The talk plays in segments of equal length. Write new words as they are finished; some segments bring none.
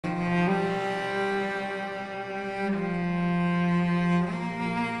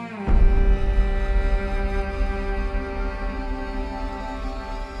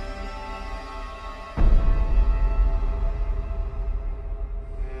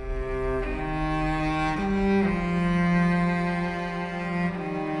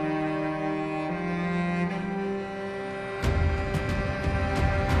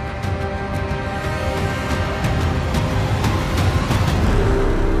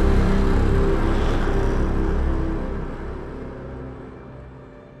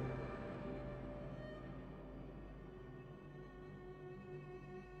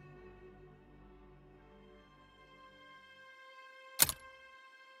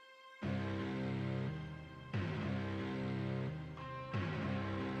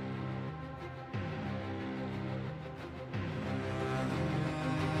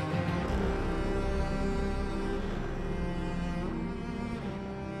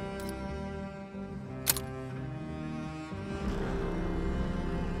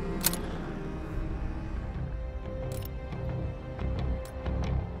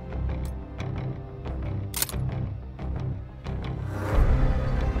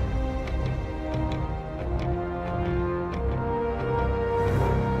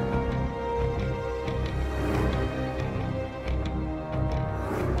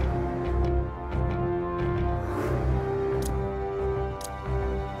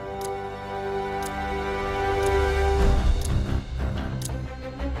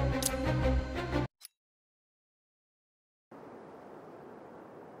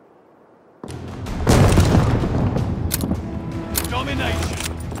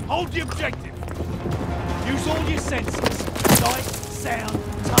Hold the objective. Use all your senses. Sight, sound,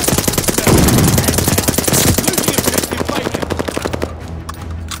 touch, smell, and sound. Losing objective vacant.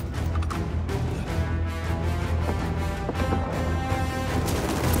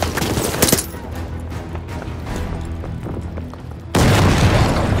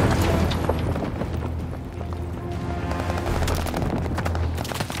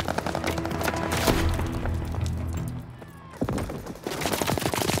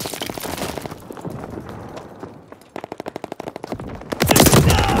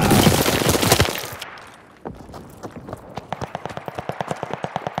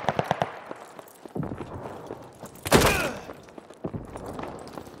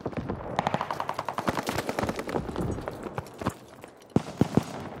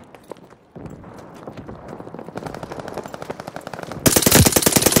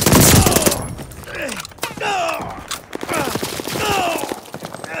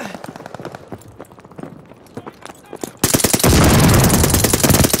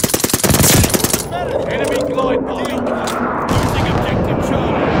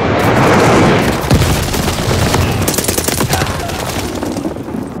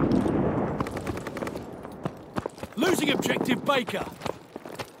 Baker.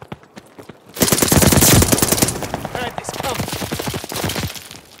 Heard this coming.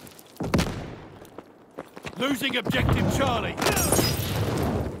 Losing objective Charlie.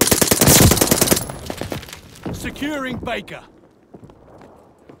 Securing Baker.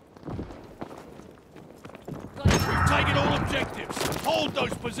 We've taken all objectives. Hold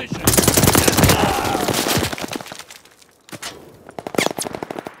those positions.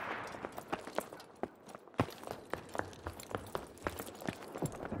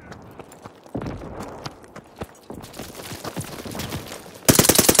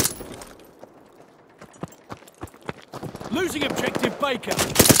 Losing objective Baker.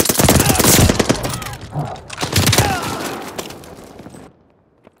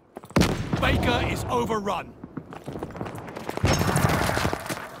 Baker is overrun.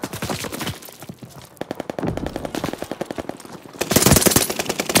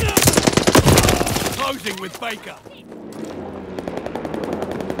 Closing with Baker.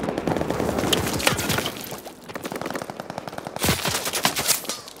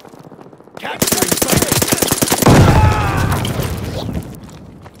 Capturing Baker.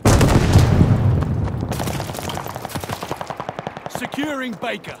 Securing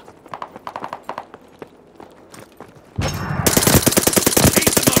Baker.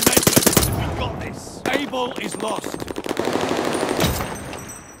 Keep the momentum. We've got this. Able is lost.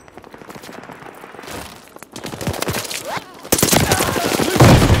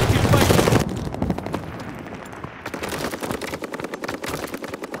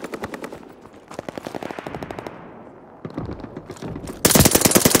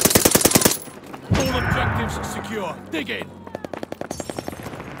 All objectives secure. Dig in.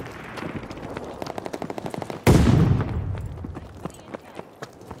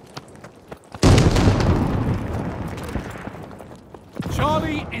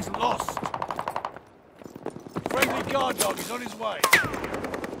 Charlie is lost. Friendly guard dog is on his way.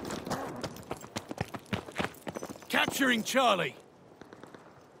 Capturing Charlie.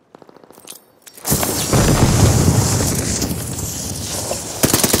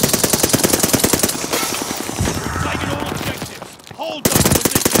 Taking all objectives. Hold those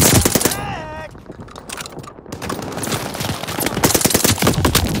positions. Back!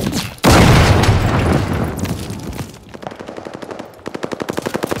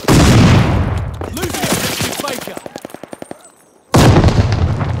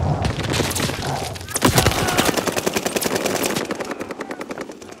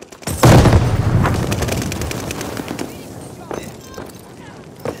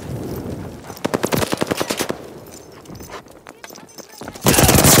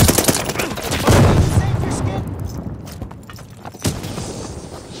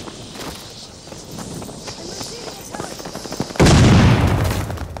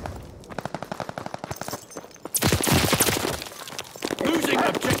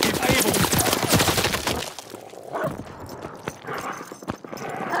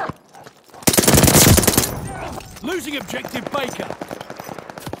 Losing objective Baker.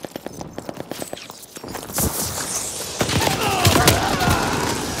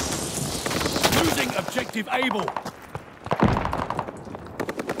 Losing objective Able.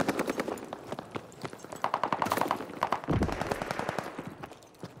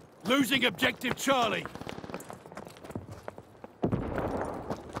 Losing objective Charlie.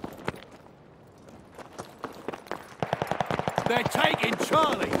 They're taking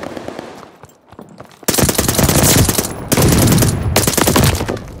Charlie.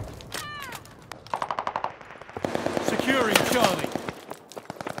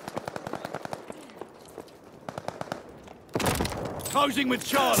 closing with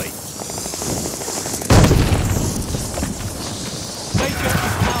Charlie. Major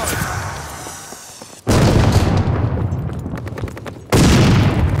is ours.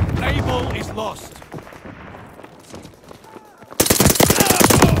 Able is lost.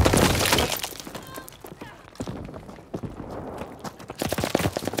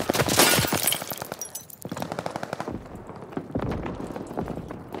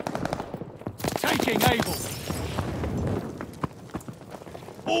 Taking Able.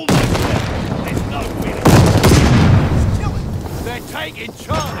 Almost there. There's no winning. Let's kill it. They're taking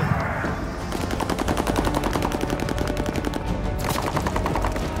Charlie.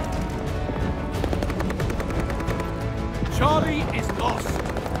 Charlie is lost.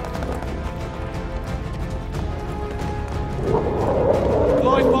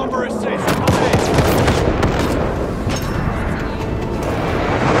 Glide bomber assist. Come in.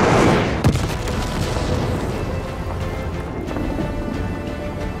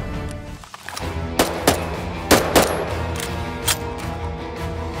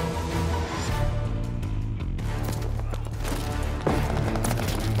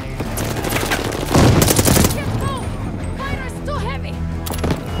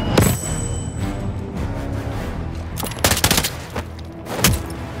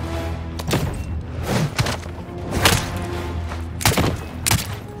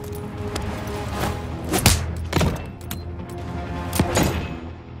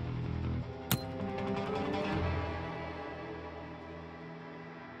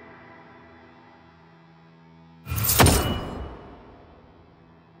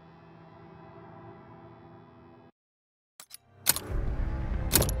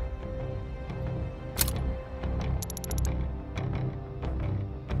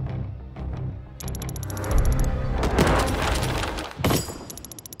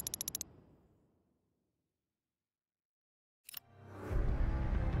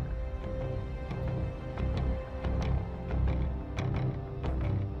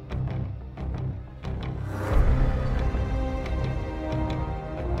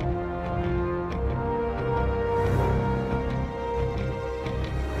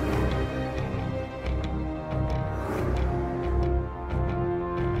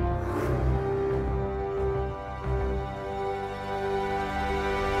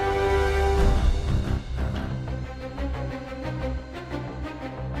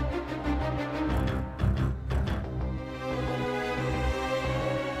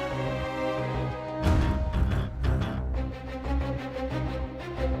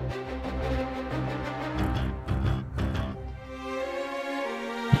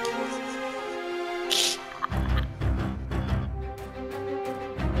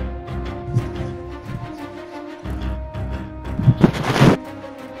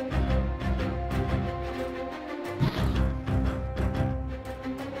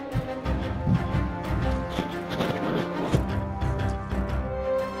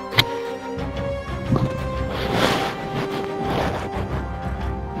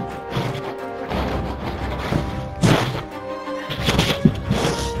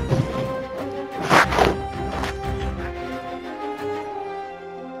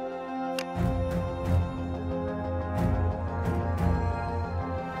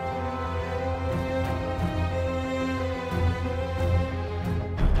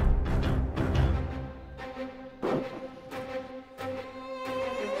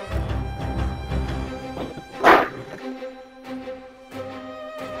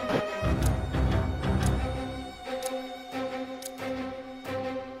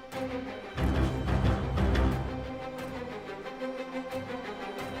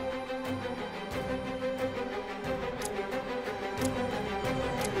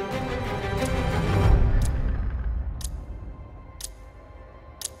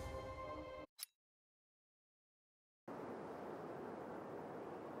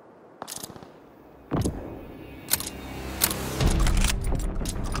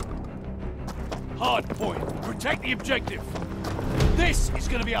 Hardpoint. Protect the objective. This is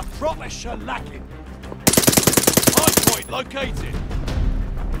going to be a proper shellacking. Hardpoint located.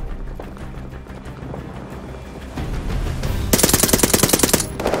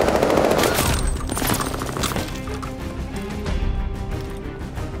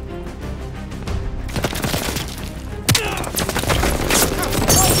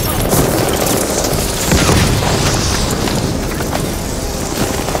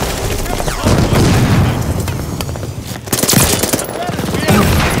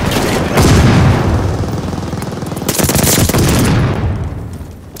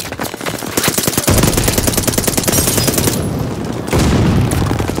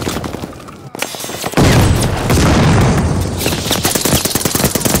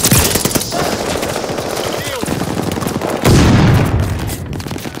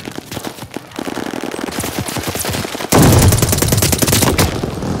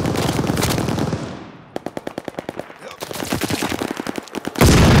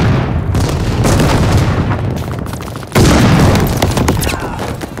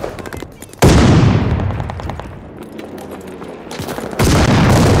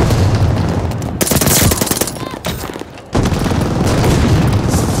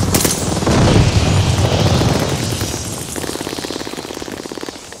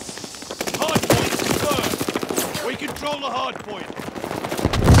 control the hardpoint.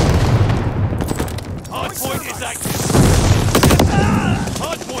 Hardpoint is active.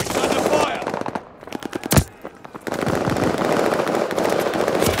 Hardpoint's under fire.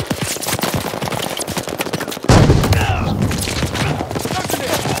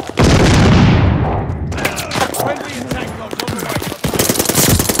 Friendly attack dogs on the way.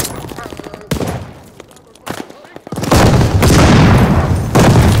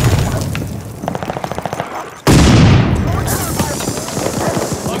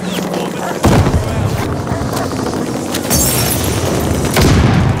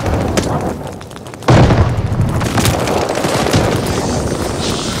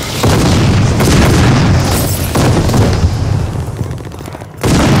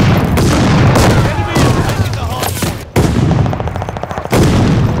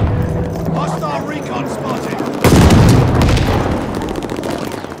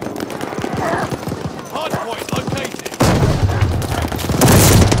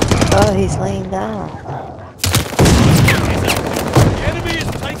 Oh, he's laying down. The enemy is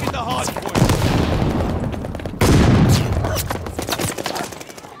taking the hard point.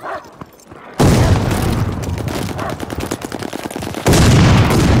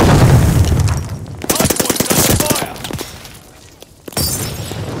 Hard point's under fire.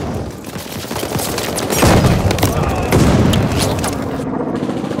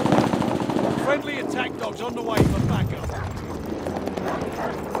 Friendly attack dogs on the way for backup.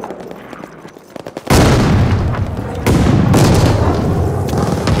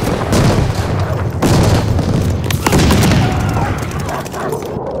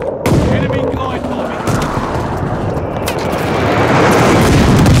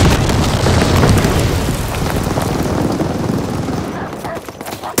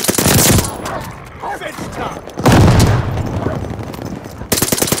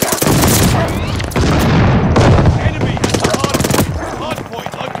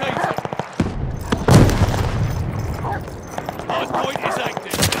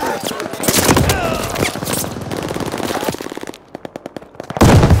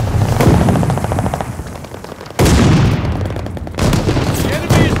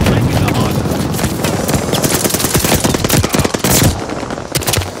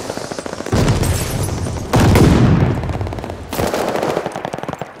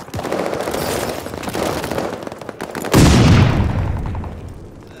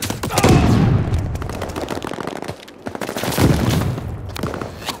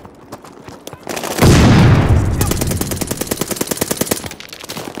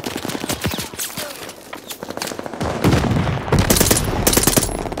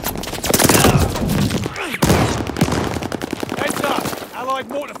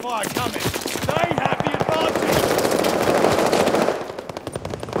 Mortar fire coming. They have the advantage.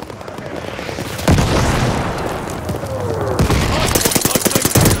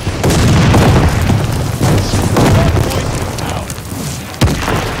 Hardpoint is out.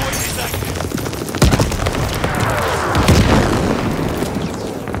 Hardpoint is active.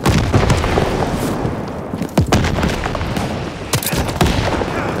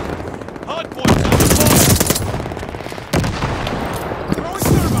 Hardpoint's under fire.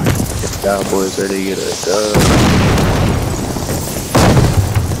 Cowboys ready to get a dub.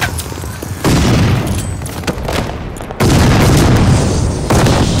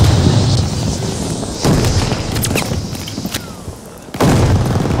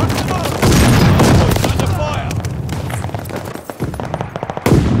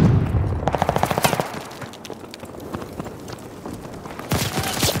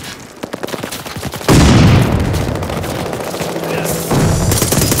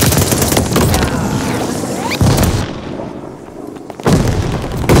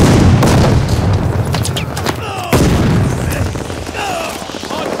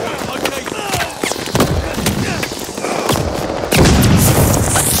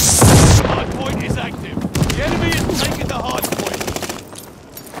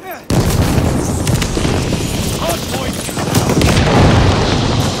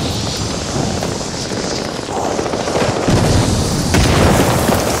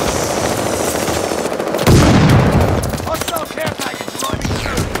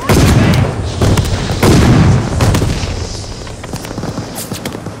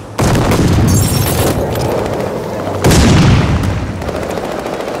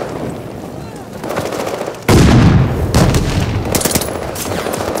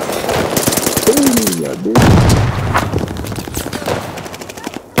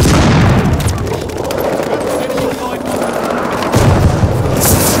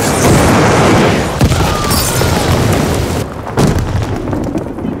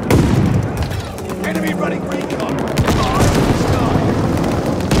 Enemy running recon.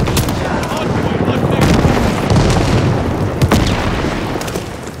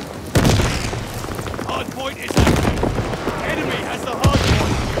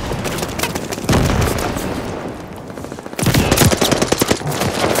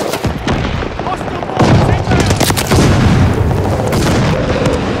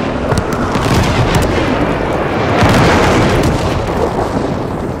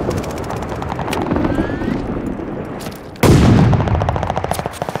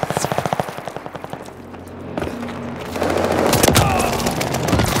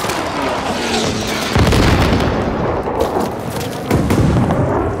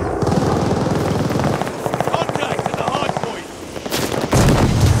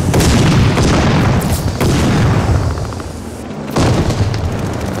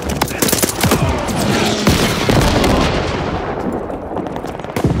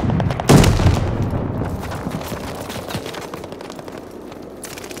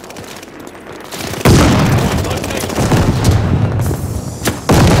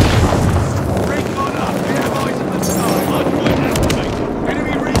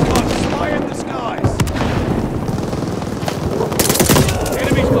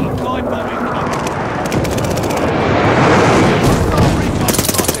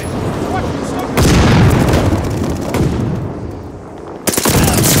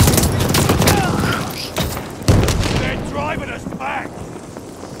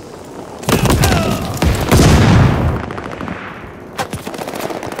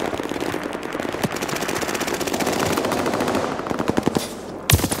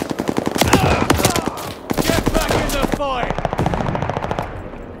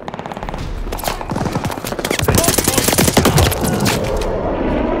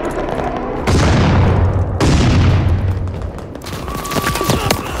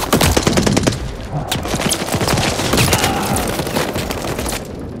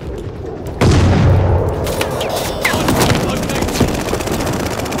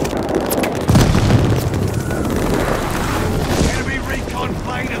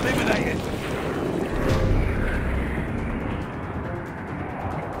 Main eliminated.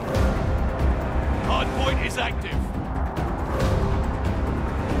 Hardpoint is active.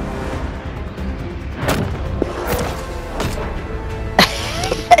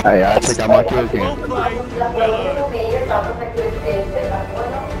 Hey, I think I might kill Well him. played, well earned.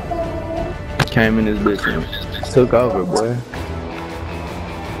 Came in this bitch and took over, boy.